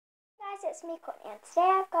it's me Courtney, and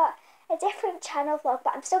today I've got a different channel vlog,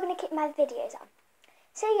 but I'm still going to keep my videos on.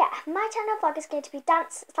 So yeah, my channel vlog is going to be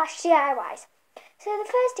dance/DIYs. So the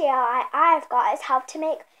first DIY I've got is how to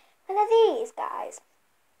make one of these guys.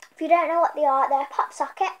 If you don't know what they are, they're a pop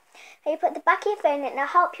socket. You put the back of your phone in, and it'll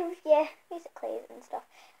help you with your music plays and stuff.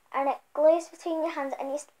 And it glues between your hands and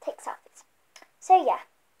you take selfies. So yeah,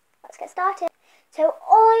 let's get started. So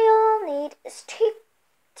all you'll need is two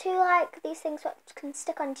like these things that can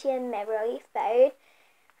stick onto your mirror or your phone,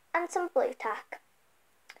 and some blue tack.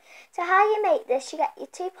 So how you make this, you get your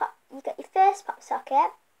first pop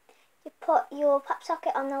socket. You put your pop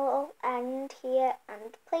socket on the little end here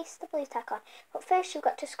and place the blue tack on. But first you've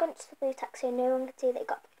got to scrunch the blue tack so no one can see that you've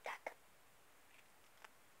got blue tack.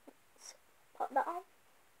 Let's put that on.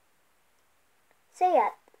 So yeah,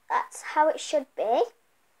 that's how it should be.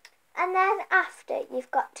 And then after, you've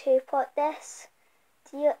got to put this,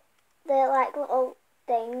 the like little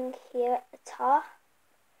thing here at the top,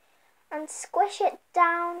 and squish it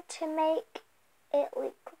down to make it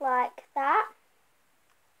look like that.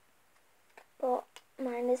 But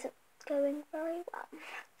mine isn't going very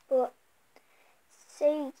well.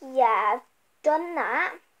 So yeah, I've done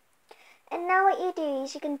that. And now what you do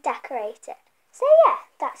is you can decorate it. So yeah,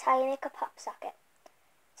 that's how you make a pop socket.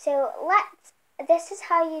 So this is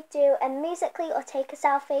how you do a Musical.ly or take a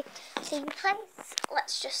selfie. So you place,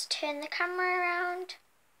 let's just turn the camera around.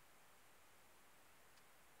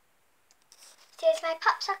 So it's my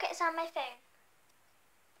pop socket is on my phone.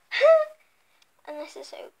 And this is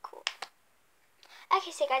so cool.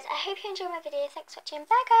 Okay, so guys, I hope you enjoyed my video. Thanks for watching.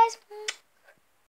 Bye guys.